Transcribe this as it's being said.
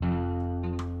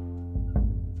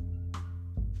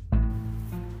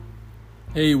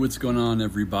Hey, what's going on,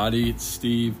 everybody? It's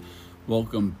Steve.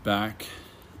 Welcome back.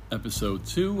 Episode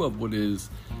 2 of what is,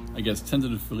 I guess,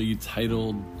 tentatively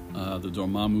titled the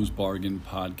Dormammu's Bargain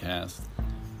Podcast.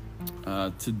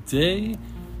 Today,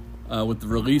 with the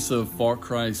release of Far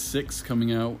Cry 6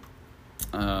 coming out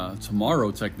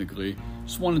tomorrow, technically,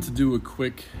 just wanted to do a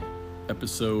quick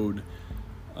episode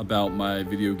about my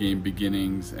video game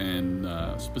beginnings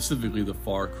and specifically the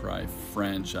Far Cry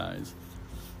franchise.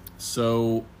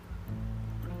 So,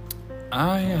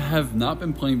 I have not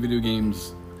been playing video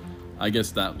games, I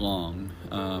guess, that long.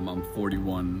 I'm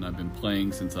 41. I've been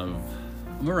playing since I'm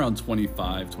around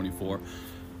 25, 24.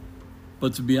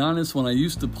 But to be honest, when I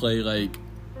used to play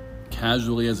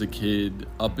casually as a kid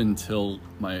up until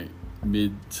my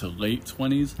mid to late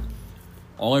 20s,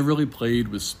 all I really played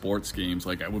was sports games.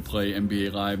 I would play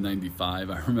NBA Live 95.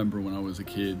 I remember when I was a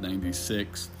kid,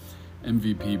 96,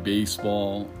 MVP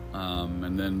Baseball.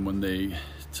 And then when they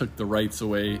took the rights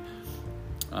away,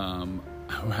 I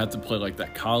had to play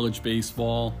that college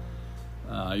baseball.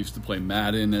 I used to play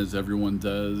Madden, as everyone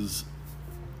does.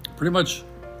 Pretty much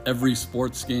every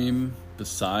sports game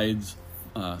besides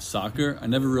soccer. I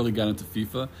never really got into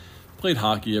FIFA. Played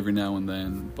hockey every now and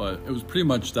then, but it was pretty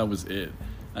much that was it.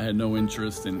 I had no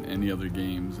interest in any other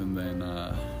games. And then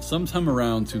sometime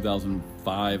around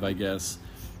 2005, I guess,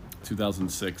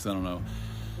 2006, I don't know.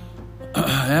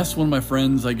 I asked one of my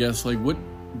friends, what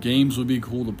games would be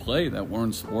cool to play that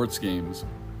weren't sports games.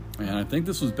 And I think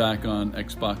this was back on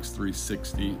Xbox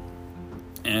 360.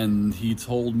 And he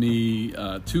told me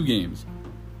 2 games.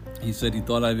 He said he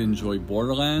thought I'd enjoy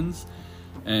Borderlands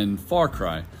and Far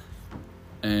Cry.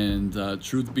 And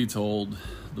truth be told,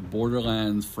 the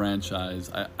Borderlands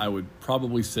franchise, I would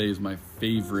probably say is my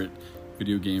favorite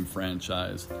video game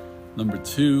franchise. Number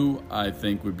 2, I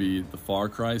think, would be the Far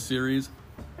Cry series.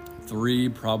 3,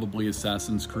 probably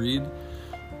Assassin's Creed.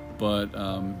 But,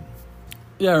 I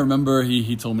remember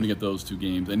he told me to get those 2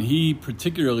 games. And he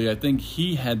particularly, I think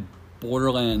he had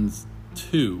Borderlands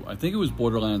 2. I think it was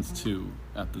Borderlands 2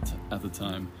 at the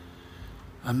time.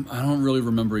 I don't really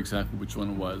remember exactly which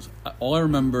one it was. All I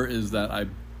remember is that I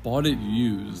bought it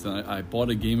used. And I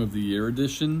bought a Game of the Year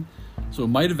edition. So it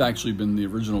might have actually been the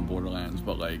original Borderlands,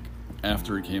 but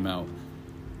after it came out.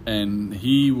 And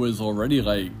he was already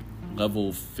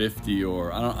level 50,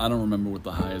 or I don't remember what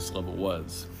the highest level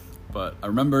was. But I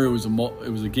remember it was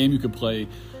a game you could play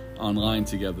online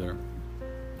together.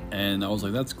 And I was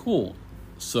like, that's cool.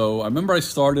 So I remember I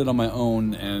started on my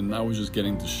own and I was just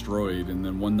getting destroyed. And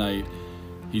then one night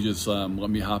he just let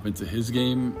me hop into his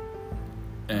game.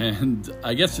 And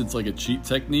I guess it's a cheat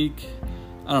technique.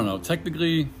 I don't know.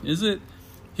 Technically, is it?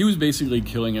 He was basically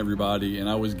killing everybody and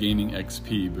I was gaining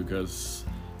XP because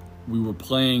we were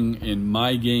playing in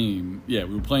my game. Yeah,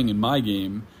 we were playing in my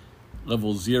game.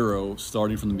 Level 0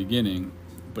 starting from the beginning,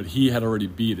 but he had already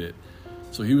beat it.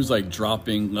 So he was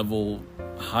dropping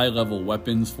high level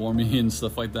weapons for me and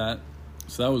stuff like that.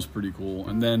 So that was pretty cool.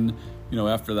 And then,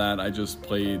 after that I just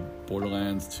played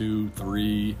Borderlands 2,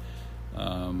 3,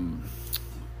 what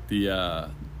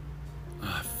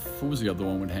was the other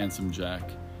one with Handsome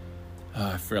Jack?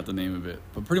 I forgot the name of it,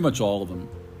 but pretty much all of them.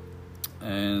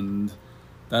 And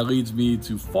that leads me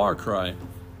to Far Cry.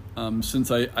 Since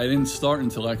I didn't start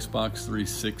until Xbox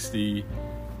 360,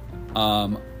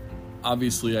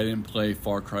 obviously I didn't play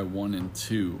Far Cry 1 and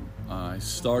 2. I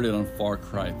started on Far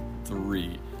Cry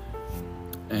 3.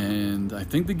 And I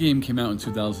think the game came out in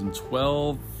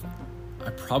 2012. I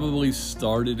probably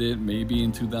started it maybe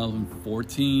in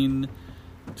 2014,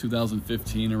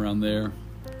 2015, around there.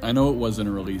 I know it wasn't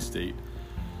a release date.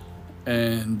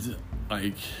 And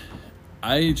I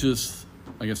just,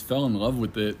 fell in love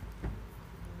with it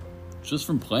just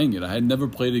from playing it. I had never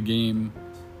played a game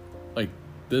like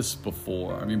this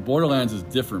before. I mean, Borderlands is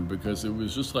different because it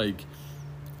was just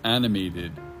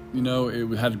animated.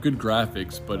 It had good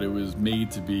graphics, but it was made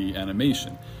to be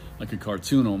animation, like a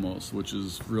cartoon almost, which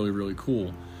is really, really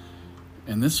cool.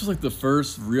 And this was the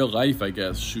first real life, I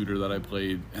guess, shooter that I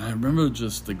played. And I remember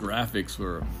just the graphics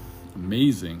were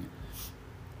amazing.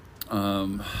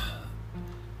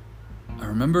 I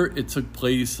remember it took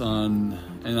place on,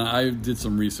 and I did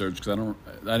some research because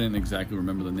I didn't exactly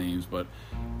remember the names, but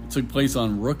it took place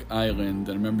on Rook Island. And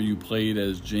I remember you played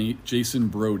as Jason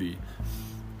Brody.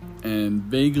 And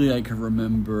vaguely I can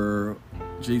remember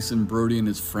Jason Brody and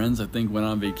his friends, I think, went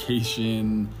on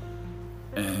vacation.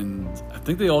 And I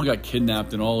think they all got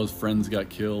kidnapped and all his friends got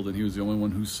killed. And he was the only one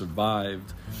who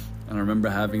survived. And I remember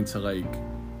having to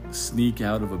sneak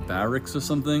out of a barracks or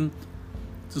something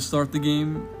to start the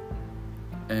game.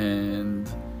 And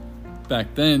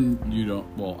back then,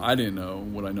 I didn't know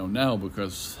what I know now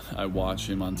because I watch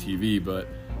him on TV, but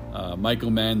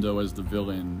Michael Mando as the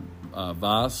villain,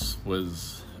 Voss,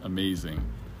 was amazing.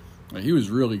 Like, he was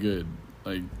really good,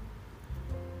 like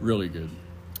really good.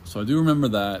 So I do remember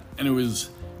that, and it was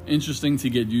interesting to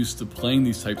get used to playing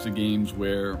these types of games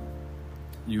where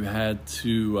you had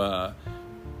to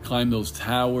climb those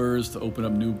towers to open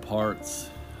up new parts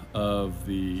of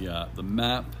the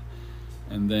map,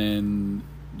 and then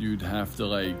you'd have to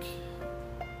like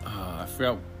I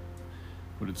forgot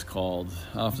what it's called.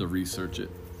 I'll have to research it.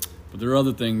 But there are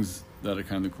other things that are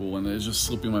kind of cool, and it's just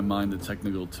slipping my mind the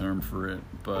technical term for it.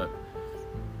 But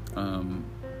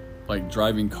like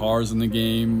driving cars in the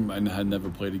game, I had never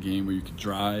played a game where you could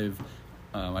drive.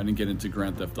 I didn't get into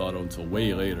Grand Theft Auto until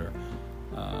way later.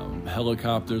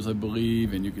 Helicopters, I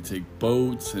believe, and you could take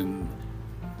boats, and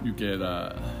you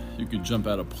could jump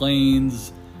out of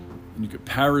planes, and you could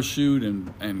parachute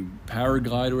and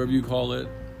paraglide, whatever you call it.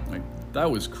 Like, that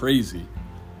was crazy.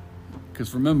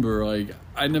 Because remember, like,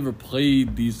 I never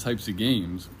played these types of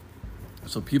games.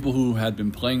 So people who had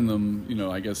been playing them,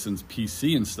 I guess since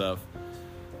PC and stuff,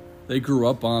 they grew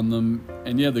up on them.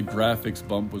 And yeah, the graphics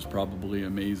bump was probably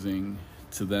amazing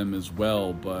to them as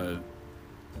well. But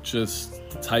just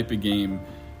the type of game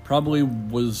probably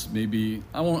was maybe,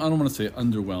 I don't want to say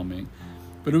underwhelming,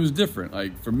 but it was different.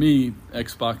 Like, for me,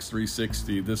 Xbox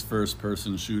 360, this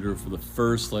first-person shooter for the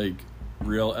first, like,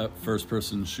 real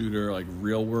first-person shooter, like,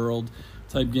 real-world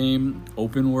type game,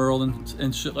 open world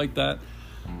and shit like that,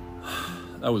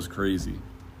 that was crazy.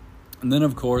 And then,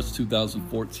 of course,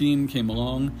 2014 came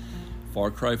along, Far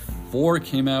Cry 4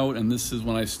 came out, and this is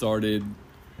when I started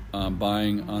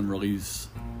buying on release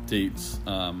dates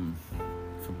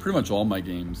for pretty much all my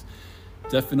games.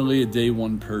 Definitely a day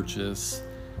one purchase.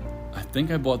 I think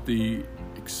I bought the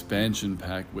expansion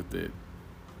pack with it,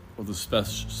 or the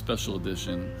special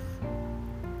edition.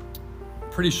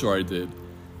 Pretty sure I did.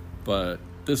 But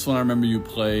this one I remember you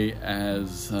play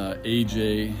as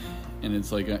AJ, and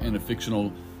it's like in a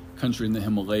fictional country in the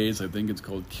Himalayas. I think it's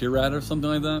called Kirat or something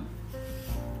like that.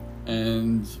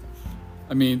 And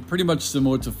I mean, pretty much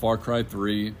similar to Far Cry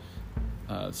 3.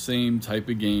 Same type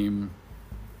of game.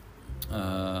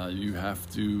 You have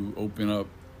to open up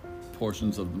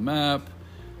portions of the map,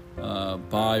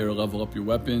 buy or level up your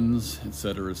weapons,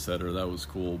 etc., etc. That was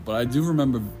cool. But I do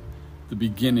remember the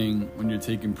beginning when you're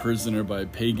taken prisoner by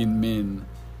Pagan Min,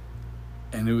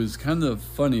 and it was kind of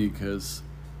funny because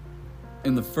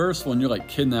in the first one you're like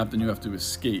kidnapped and you have to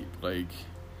escape. Like,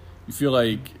 you feel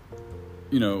like,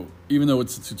 even though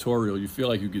it's a tutorial, you feel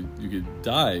like you could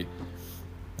die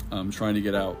trying to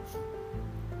get out.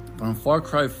 But on Far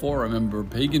Cry 4, I remember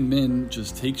Pagan Min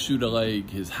just takes you to like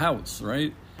his house,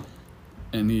 right?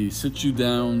 And he sits you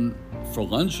down for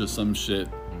lunch or some shit,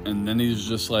 and then he's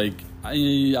just like,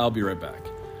 I'll be right back.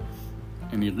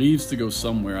 And he leaves to go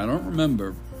somewhere. I don't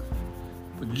remember.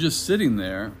 But you're just sitting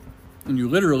there, and you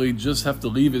literally just have to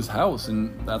leave his house,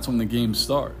 and that's when the game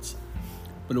starts.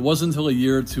 But it wasn't until a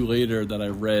year or two later that I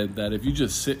read that if you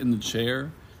just sit in the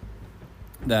chair,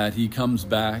 that he comes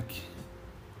back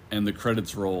and the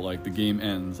credits roll, like the game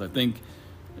ends. I think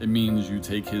it means you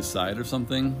take his side or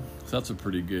something. So that's a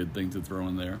pretty good thing to throw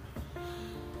in there.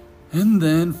 And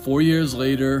then 4 years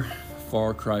later,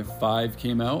 Far Cry 5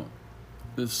 came out.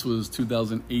 This was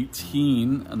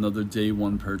 2018, another day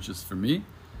one purchase for me.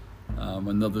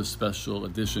 Another special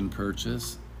edition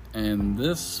purchase. And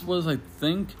this was, I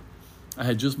think, I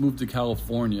had just moved to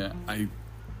California. I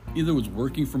either was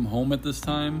working from home at this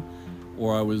time,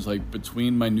 or I was like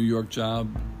between my New York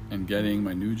job and getting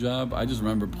my new job. I just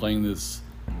remember playing this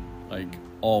like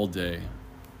all day.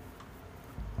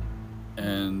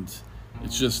 And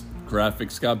it's just,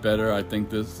 graphics got better. I think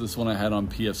this one I had on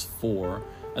PS4.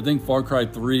 I think Far Cry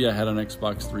 3 I had on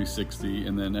Xbox 360,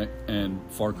 and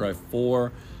Far Cry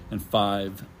 4 and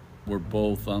 5 were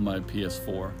both on my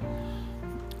PS4.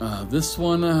 This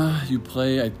one you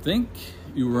play, I think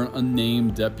you were an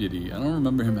unnamed deputy. I don't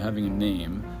remember him having a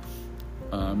name.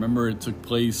 I remember it took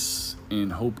place in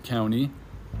Hope County,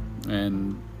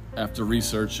 and after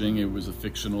researching, it was a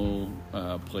fictional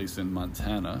place in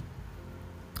Montana.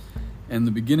 In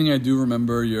the beginning, I do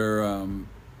remember you're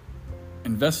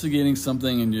investigating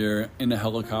something, and you're in a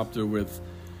helicopter with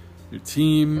your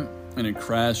team, and it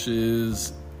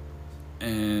crashes,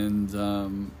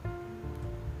 and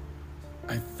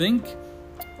I think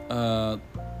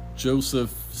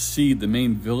Joseph Seed, the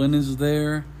main villain, is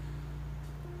there,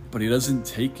 but he doesn't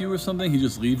take you or something. He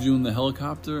just leaves you in the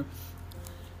helicopter,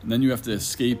 and then you have to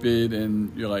escape it,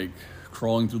 and you're like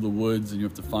crawling through the woods, and you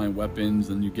have to find weapons,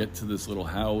 and you get to this little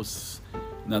house,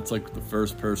 and that's like the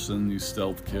first person you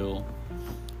stealth kill.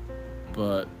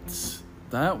 But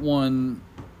that one,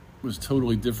 was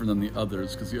totally different than the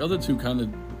others, because the other two kind of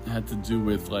had to do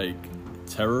with like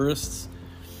terrorists.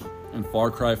 And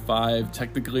Far Cry 5,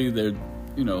 technically they're,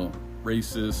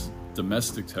 racist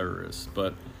domestic terrorists,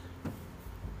 but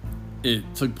it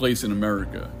took place in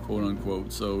America, quote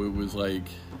unquote. So it was like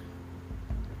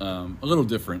a little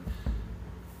different,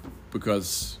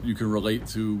 because you can relate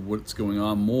to what's going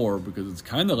on more, because it's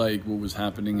kind of like what was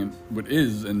happening and what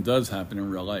is and does happen in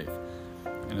real life.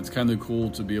 And it's kind of cool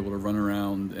to be able to run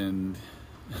around and,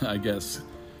 I guess,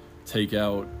 take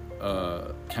out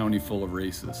a county full of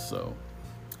racists. So,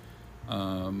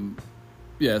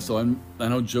 so I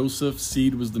know Joseph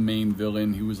Seed was the main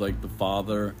villain. He was like the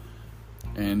father.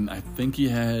 And I think he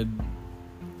had,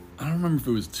 I don't remember if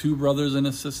it was 2 brothers and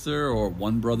a sister or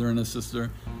 1 brother and a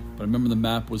sister. But I remember the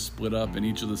map was split up and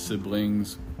each of the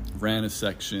siblings ran a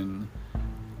section.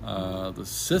 The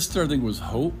sister, I think, was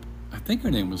Hope. I think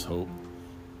her name was Hope.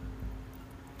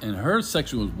 And her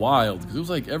section was wild, because it was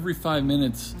like every 5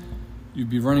 minutes you'd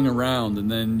be running around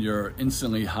and then you're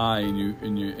instantly high and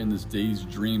you're in this dazed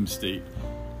dream state.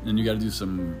 And then you got to do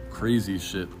some crazy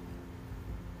shit.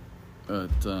 But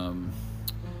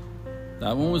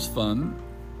that one was fun.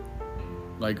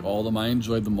 Like all of them, I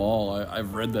enjoyed them all.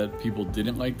 I've read that people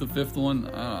didn't like the 5th one.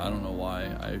 I don't know why.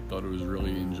 I thought it was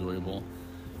really enjoyable.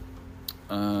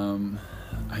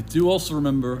 I do also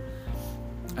remember,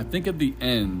 I think at the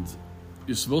end,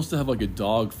 you're supposed to have like a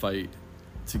dog fight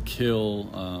to kill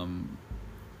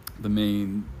the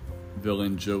main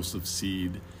villain, Joseph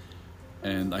Seed.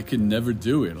 And I could never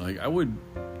do it. Like I would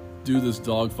do this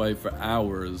dog fight for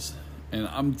hours, and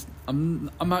I'm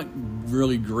not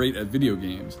really great at video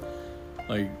games.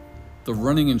 Like, the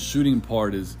running and shooting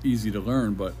part is easy to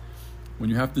learn, but when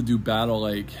you have to do battle,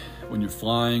 like when you're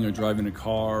flying or driving a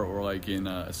car, or like in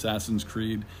Assassin's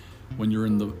Creed, when you're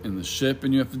in the ship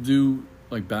and you have to do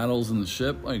like battles in the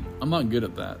ship, like I'm not good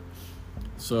at that.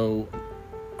 So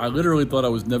I literally thought I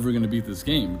was never going to beat this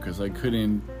game because I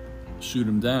couldn't shoot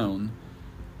him down.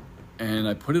 And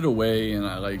I put it away and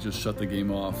I like just shut the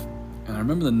game off. And I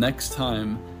remember the next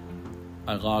time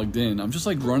I logged in, I'm just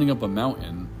like running up a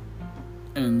mountain.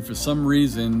 And for some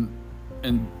reason,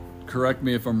 and correct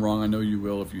me if I'm wrong, I know you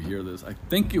will if you hear this, I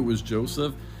think it was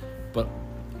Joseph, but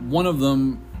one of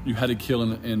them you had to kill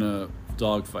in a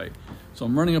dogfight. So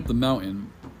I'm running up the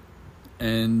mountain,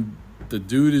 and the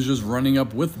dude is just running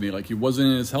up with me like he wasn't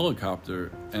in his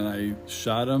helicopter, and I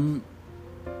shot him,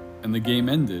 and the game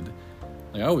ended.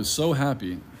 Like, I was so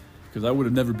happy, because I would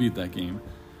have never beat that game.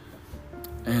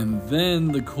 And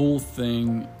then the cool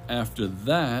thing after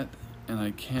that, and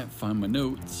I can't find my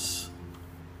notes.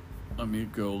 Let me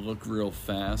go look real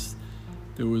fast.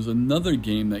 There was another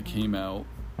game that came out.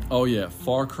 Oh yeah,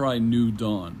 Far Cry New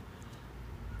Dawn.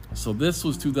 So this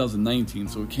was 2019,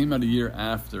 so it came out a year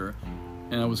after.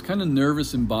 And I was kind of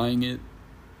nervous in buying it.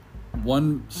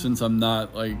 One, since I'm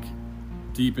not like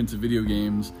deep into video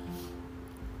games.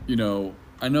 You know,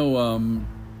 I know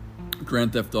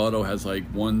Grand Theft Auto has like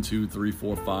 1, 2, 3,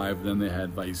 4, 5. Then they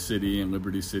had Vice City and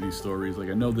Liberty City Stories. Like,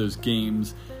 I know there's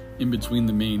games in between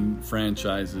the main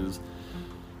franchises,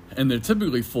 and they're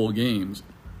typically full games.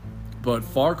 But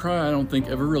Far Cry, I don't think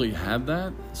ever really had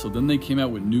that. So then they came out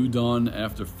with New Dawn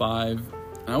after 5.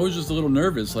 And I was just a little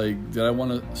nervous. Like, did I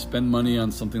want to spend money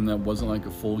on something that wasn't like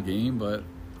a full game? But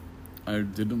I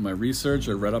did my research,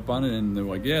 I read up on it, and they're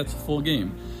like, yeah, it's a full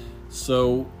game.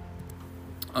 So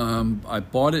I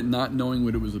bought it not knowing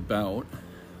what it was about,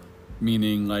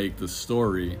 meaning like the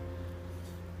story.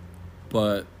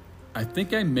 But I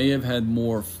think I may have had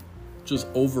more just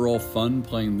overall fun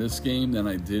playing this game than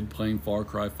I did playing Far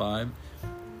Cry 5.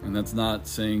 And that's not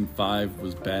saying 5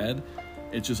 was bad.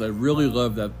 It's just I really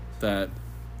love that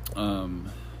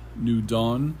New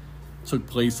Dawn took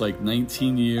place like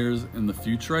 19 years in the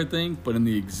future, I think, but in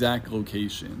the exact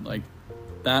location. Like,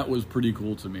 that was pretty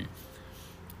cool to me.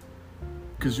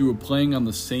 Because you were playing on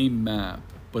the same map,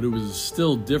 but it was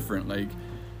still different. Like,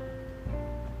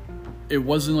 it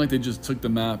wasn't like they just took the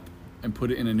map and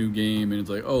put it in a new game and it's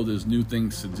like, oh, there's new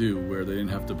things to do, where they didn't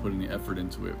have to put any effort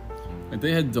into it. Like,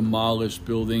 they had demolished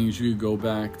buildings. You could go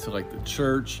back to like the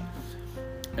church,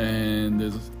 and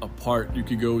there's a part you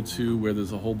could go to where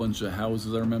there's a whole bunch of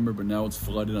houses, I remember, but now it's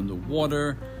flooded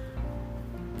underwater.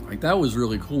 Like, that was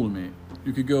really cool to me.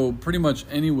 You could go pretty much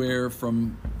anywhere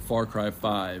from Far Cry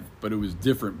 5, but it was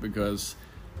different because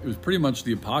it was pretty much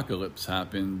the apocalypse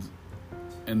happened,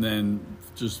 and then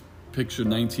just picture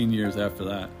 19 years after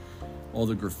that, all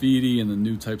the graffiti and the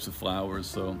new types of flowers.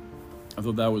 So I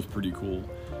thought that was pretty cool.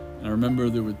 And I remember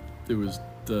there was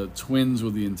the twins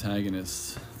were the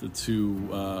antagonists, the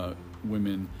 2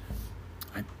 women.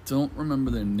 I don't remember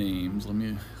their names. Let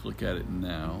me look at it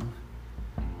now.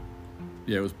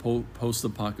 Yeah, it was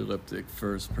post-apocalyptic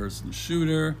first-person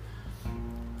shooter.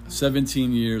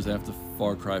 17 years after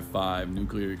Far Cry 5,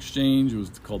 Nuclear Exchange. It was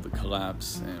called The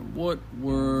Collapse. And what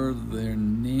were their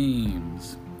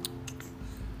names?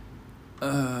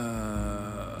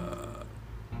 Damn,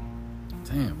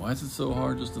 why is it so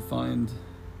hard just to find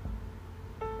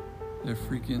their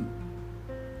freaking...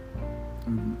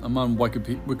 I'm on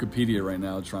Wikipedia right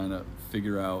now trying to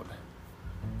figure out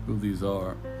who these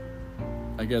are.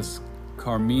 I guess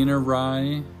Carmina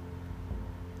Rai,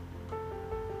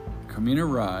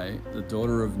 the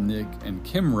daughter of Nick, and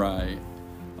Kim Rai.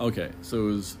 Okay, so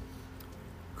it was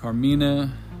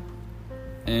Carmina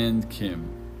and Kim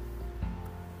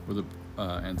were the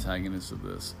antagonists of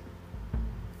this.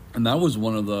 And that was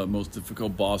one of the most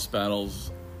difficult boss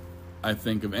battles, I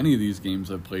think, of any of these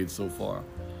games I've played so far.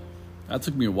 That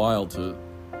took me a while to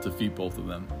defeat both of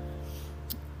them.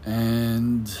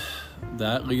 And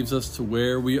that leaves us to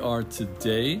where we are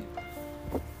today.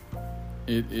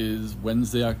 It is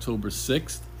Wednesday, October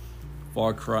 6th.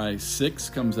 Far Cry 6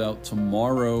 comes out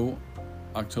tomorrow,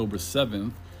 October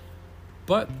 7th.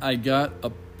 But I got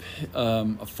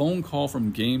a phone call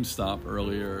from GameStop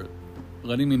earlier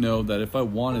letting me know that if I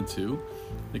wanted to,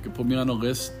 they could put me on a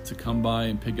list to come by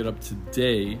and pick it up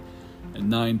today at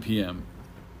 9 p.m.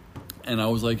 And I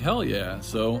was like, hell yeah.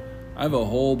 So I have a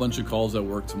whole bunch of calls at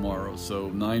work tomorrow, so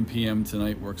 9 p.m.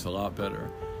 tonight works a lot better.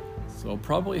 So I'll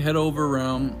probably head over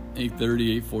around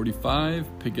 8:30, 8:45,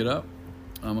 pick it up.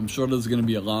 I'm sure there's going to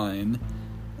be a line.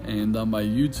 And on my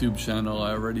YouTube channel,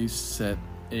 I already set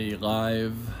a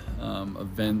live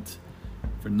event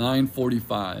for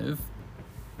 9:45.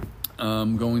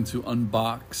 I'm going to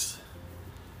unbox,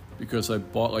 because I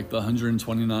bought like the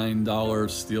 $129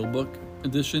 Steelbook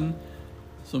edition.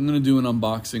 So I'm going to do an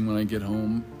unboxing when I get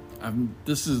home.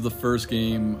 This is the first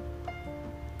game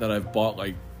that I've bought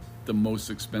like the most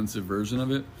expensive version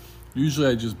of it. Usually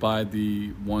I just buy the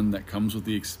one that comes with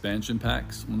the expansion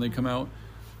packs when they come out.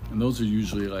 And those are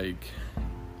usually like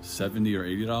 $70 or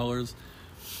 $80.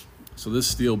 So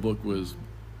this Steelbook was,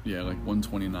 like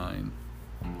 $129.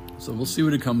 So we'll see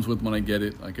what it comes with when I get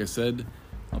it. Like I said,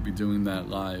 I'll be doing that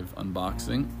live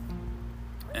unboxing.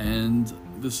 And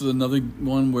this is another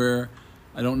one where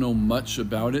I don't know much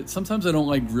about it. Sometimes I don't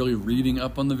like really reading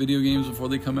up on the video games before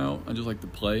they come out. I just like to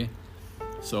play.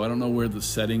 So I don't know where the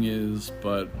setting is,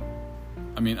 but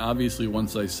I mean, obviously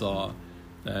once I saw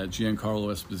that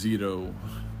Giancarlo Esposito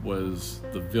was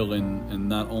the villain, and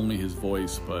not only his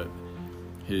voice, but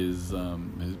his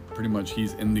pretty much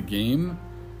he's in the game,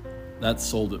 that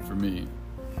sold it for me,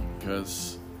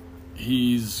 because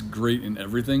he's great in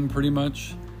everything pretty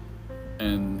much,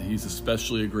 and he's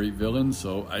especially a great villain,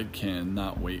 so I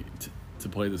cannot wait to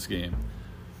play this game.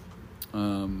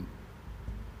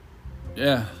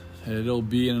 It'll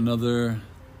be in another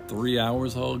 3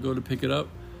 hours I'll go to pick it up,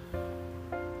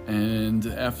 and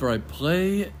after I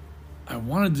play, I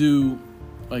want to do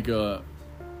like a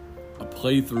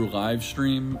playthrough live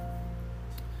stream.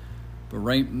 But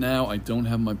right now, I don't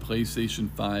have my PlayStation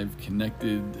 5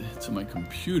 connected to my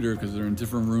computer because they're in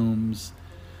different rooms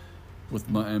with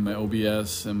my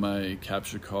OBS and my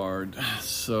capture card.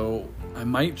 So I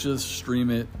might just stream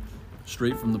it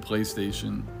straight from the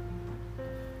PlayStation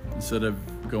instead of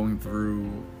going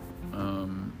through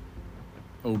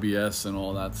OBS and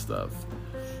all that stuff.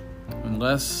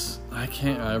 Unless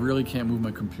I really can't move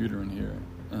my computer in here.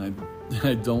 And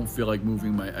I don't feel like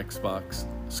moving my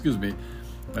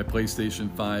my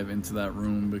PlayStation 5 into that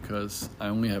room, because I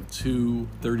only have two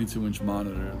 32-inch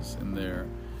monitors in there.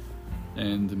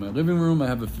 And in my living room, I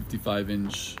have a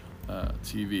 55-inch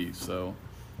TV. So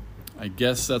I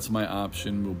guess that's my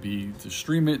option, will be to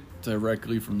stream it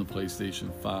directly from the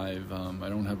PlayStation 5. I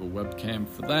don't have a webcam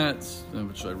for that,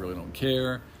 which I really don't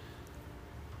care.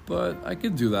 But I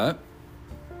could do that.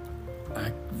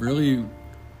 I really,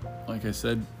 like I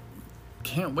said,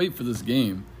 can't wait for this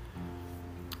game.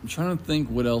 I'm trying to think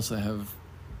what else I have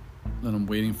that I'm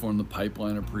waiting for in the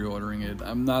pipeline or pre-ordering it.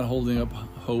 I'm not holding up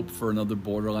hope for another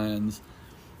Borderlands.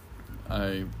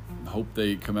 I hope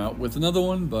they come out with another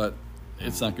one, but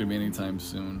it's not going to be anytime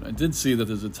soon. I did see that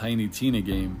there's a Tiny Tina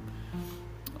game.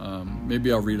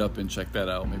 Maybe I'll read up and check that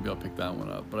out. Maybe I'll pick that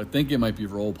one up. But I think it might be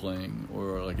role-playing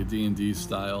or like a D&D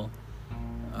style.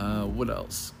 What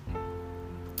else?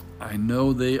 I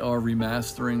know they are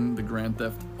remastering the Grand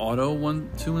Theft Auto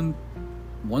 1, 2, and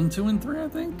 3, I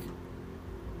think?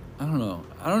 I don't know.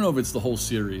 I don't know if it's the whole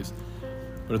series,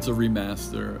 but it's a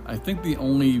remaster. I think the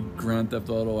only Grand Theft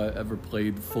Auto I ever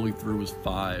played fully through was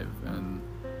 5, and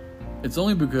it's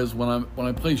only because when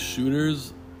I play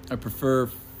shooters, I prefer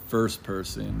first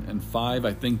person, and 5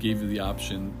 I think gave you the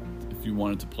option if you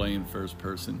wanted to play in first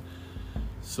person.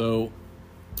 So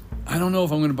I don't know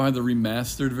if I'm going to buy the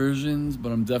remastered versions,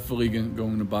 but I'm definitely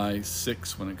going to buy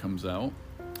 6 when it comes out.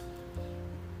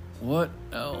 What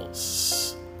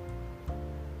else?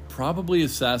 Probably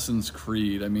Assassin's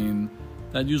Creed. I mean,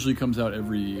 that usually comes out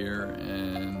every year,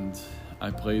 and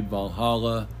I played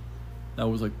Valhalla. That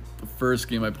was like the first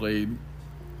game I played.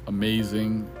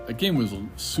 Amazing. That game was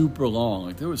super long.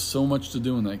 Like, there was so much to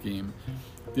do in that game.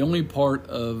 The only part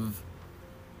of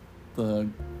the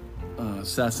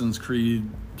Assassin's Creed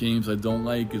games I don't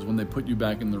like is when they put you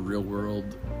back in the real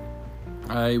world.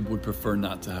 I would prefer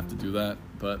not to have to do that,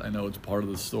 but I know it's part of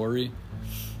the story.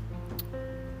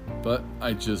 But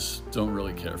I just don't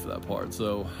really care for that part,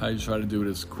 so I try to do it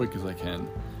as quick as I can.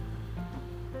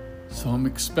 So I'm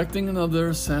expecting another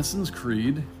Assassin's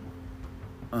Creed.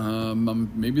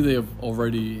 Maybe they have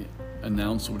already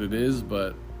announced what it is,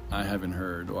 but I haven't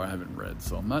heard or I haven't read,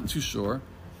 so I'm not too sure.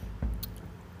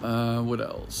 What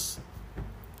else?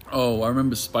 Oh, I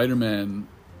remember Spider-Man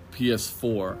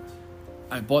PS4.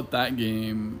 I bought that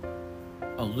game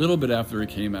a little bit after it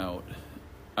came out.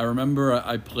 I remember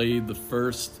I played the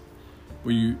first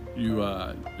where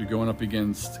you're going up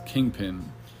against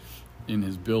Kingpin in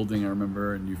his building, I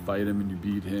remember, and you fight him and you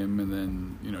beat him, and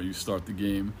then you start the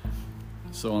game.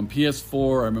 So on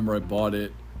PS4, I remember I bought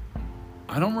it.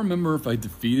 I don't remember if I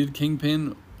defeated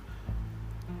Kingpin.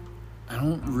 I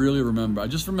don't really remember. I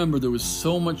just remember there was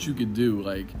so much you could do,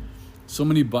 like so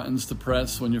many buttons to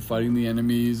press when you're fighting the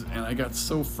enemies, and I got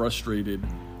so frustrated.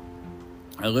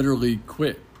 I literally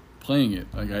quit playing it.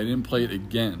 Like, I didn't play it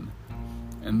again.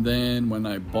 And then when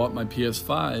I bought my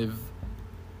PS5,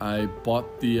 I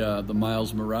bought the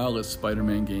Miles Morales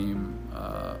Spider-Man game.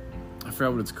 I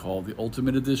forgot what it's called, the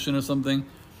Ultimate Edition or something.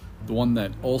 The one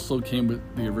that also came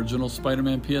with the original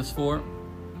Spider-Man PS4.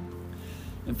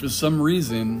 And for some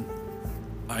reason,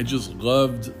 I just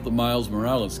loved the Miles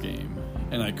Morales game,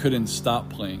 and I couldn't stop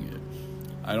playing it.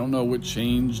 I don't know what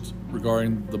changed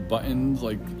regarding the buttons.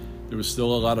 Like, there was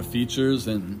still a lot of features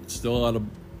and still a lot of,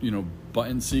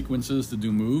 button sequences to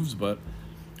do moves, but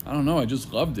I don't know, I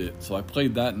just loved it. So I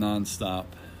played that nonstop,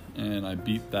 and I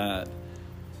beat that.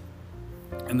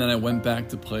 And then I went back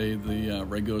to play the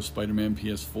regular Spider-Man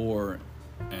PS4,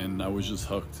 and I was just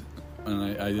hooked. And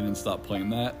I didn't stop playing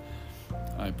that.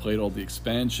 I played all the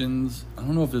expansions. I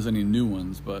don't know if there's any new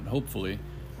ones, but hopefully.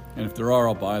 And if there are,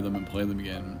 I'll buy them and play them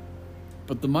again.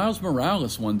 But the Miles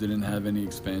Morales one didn't have any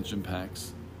expansion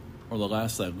packs, or the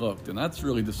last I looked, and that's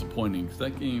really disappointing, because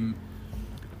that game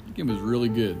was really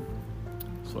good.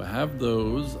 So I have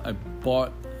those. I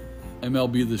bought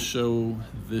MLB The Show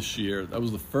this year. That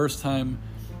was the first time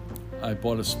I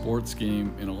bought a sports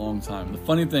game in a long time. The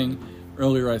funny thing,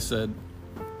 earlier I said,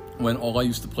 when all I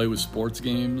used to play was sports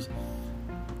games,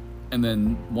 and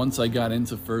then once I got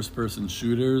into first-person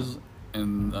shooters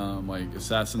and like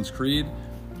Assassin's Creed,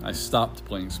 I stopped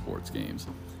playing sports games.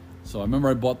 So I remember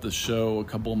I bought the show a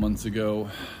couple of months ago.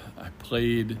 I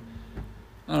played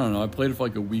it for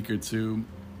like a week or two,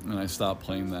 and I stopped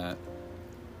playing that.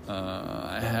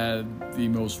 I had the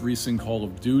most recent Call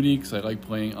of Duty because I like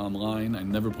playing online. I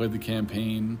never played the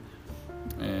campaign,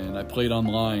 and I played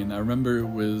online. I remember it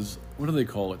was, what do they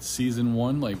call it? Season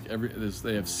 1? Like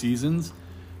they have seasons.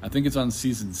 I think it's on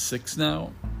season 6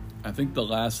 now. I think the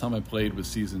last time I played was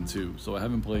season 2, so I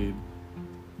haven't played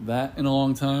that in a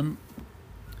long time.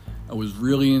 I was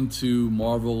really into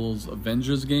Marvel's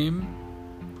Avengers game.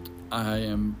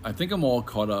 I think I'm all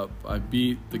caught up. I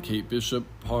beat the Kate Bishop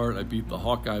part. I beat the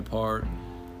Hawkeye part.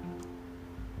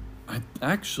 I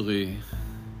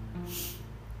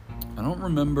don't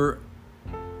remember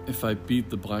if I beat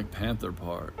the Black Panther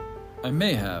part. I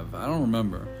may have. I don't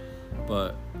remember.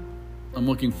 But I'm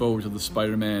looking forward to the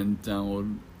Spider-Man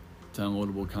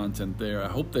downloadable content there. I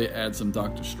hope they add some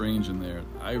Doctor Strange in there.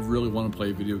 I really want to play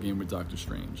a video game with Doctor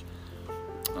Strange.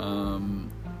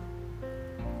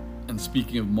 And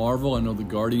speaking of Marvel, I know the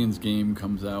Guardians game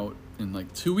comes out in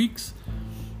like 2 weeks.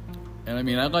 And I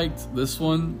mean, I liked this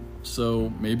one,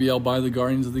 so maybe I'll buy the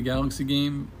Guardians of the Galaxy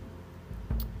game.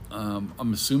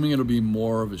 I'm assuming it'll be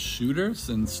more of a shooter,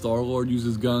 since Star-Lord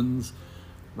uses guns,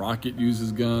 Rocket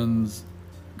uses guns,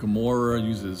 Gamora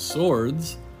uses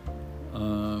swords,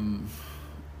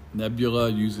 Nebula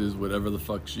uses whatever the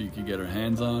fuck she could get her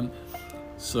hands on.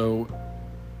 So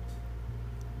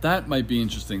that might be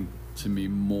interesting to me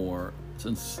more,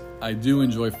 since I do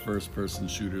enjoy first-person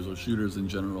shooters, or shooters in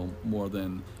general, more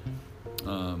than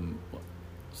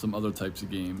some other types of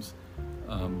games.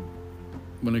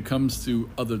 When it comes to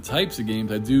other types of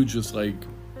games, I do just like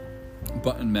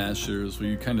button mashers where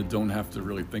you kind of don't have to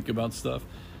really think about stuff.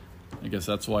 I guess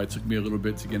that's why it took me a little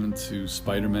bit to get into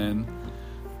Spider-Man.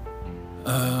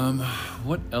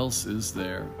 What else is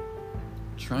there?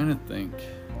 Trying to think.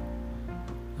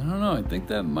 I don't know. I think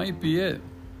that might be it.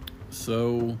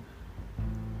 So,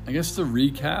 I guess to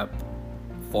recap,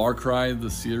 Far Cry the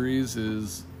series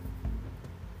is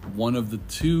one of the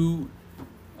two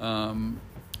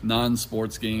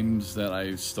non-sports games that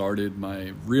I started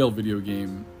my real video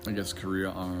game, I guess, career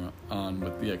on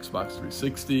with the Xbox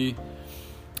 360.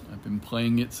 I've been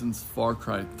playing it since Far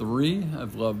Cry 3.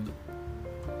 I've loved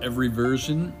every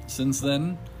version since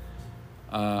then.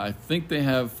 I think they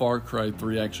have Far Cry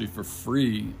 3 actually for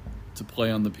free to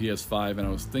play on the PS5, and I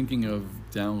was thinking of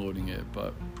downloading it,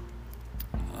 but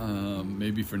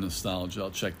maybe for nostalgia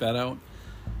I'll check that out.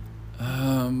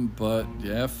 But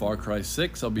yeah, Far Cry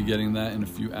 6, I'll be getting that in a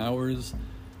few hours.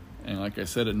 And like I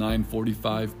said, at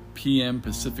 9:45 p.m.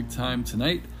 Pacific time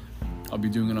tonight, I'll be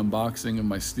doing an unboxing of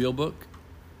my Steelbook.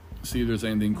 See if there's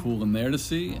anything cool in there to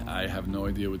see. I have no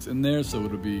idea what's in there, so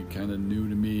it'll be kind of new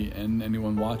to me and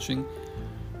anyone watching.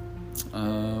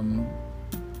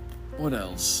 What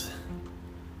else?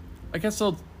 I guess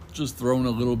I'll just throw in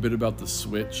a little bit about the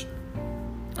Switch.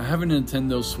 I have a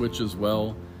Nintendo Switch as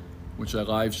well, which I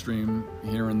live stream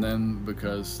here and then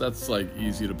because that's like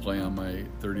easy to play on my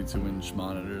 32-inch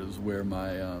monitors where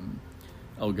my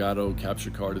Elgato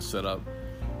capture card is set up.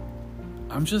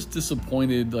 I'm just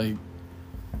disappointed. Like,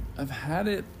 I've had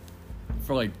it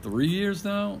for like 3 years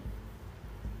now,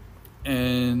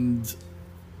 and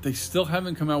they still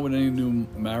haven't come out with any new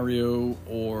Mario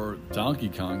or Donkey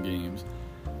Kong games.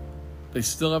 They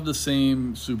still have the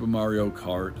same Super Mario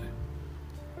Kart.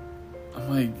 I'm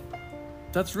like,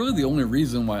 that's really the only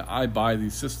reason why I buy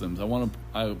these systems.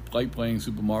 I like playing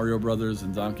Super Mario Brothers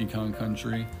and Donkey Kong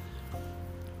Country.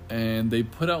 And they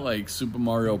put out like Super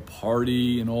Mario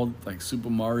Party and all, like Super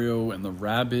Mario and the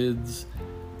Rabbids.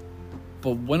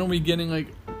 But when are we getting like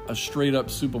a straight up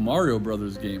Super Mario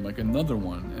Brothers game, like another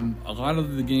one? And a lot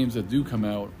of the games that do come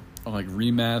out are like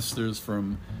remasters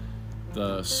from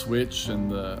the Switch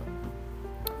and the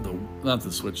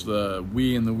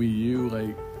Wii and the Wii U.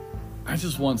 Like, I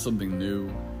just want something new.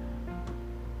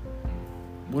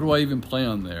 What do I even play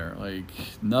on there? Like,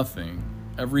 nothing.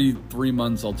 Every 3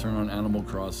 months I'll turn on Animal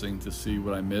Crossing to see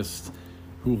what I missed,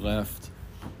 who left.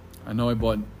 I know I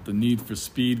bought the Need for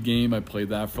Speed game. I played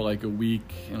that for like a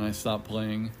week and I stopped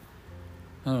playing.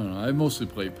 I don't know. I mostly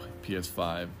play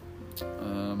PS5.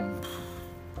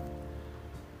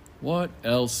 What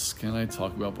else can I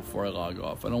talk about before I log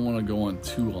off? I don't want to go on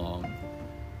too long.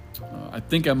 I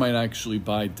think I might actually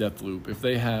buy Deathloop. If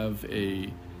they have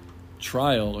a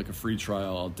trial, like a free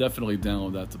trial, I'll definitely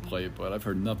download that to play it, but I've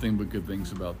heard nothing but good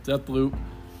things about Deathloop.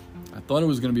 I thought it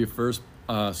was going to be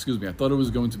I thought it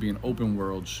was going to be an open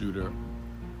world shooter,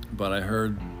 but I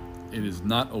heard it is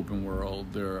not open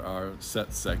world. There are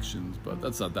set sections, but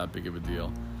that's not that big of a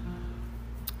deal.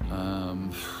 I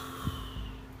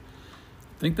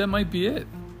think that might be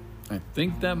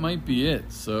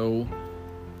it. So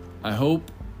I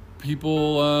hope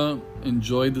people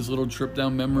enjoyed this little trip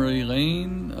down memory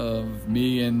lane of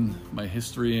me and my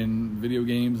history in video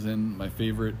games and my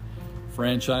favorite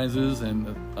franchises,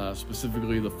 and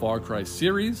specifically the Far Cry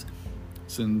series,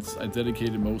 since I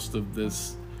dedicated most of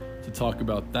this to talk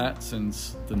about that,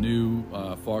 since the new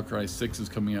Far Cry 6 is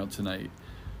coming out tonight.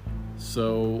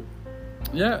 So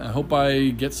yeah, I hope I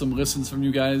get some listens from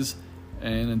you guys,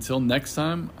 and until next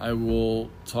time, I will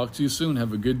talk to you soon.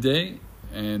 Have a good day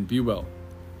and be well.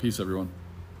 Peace, everyone.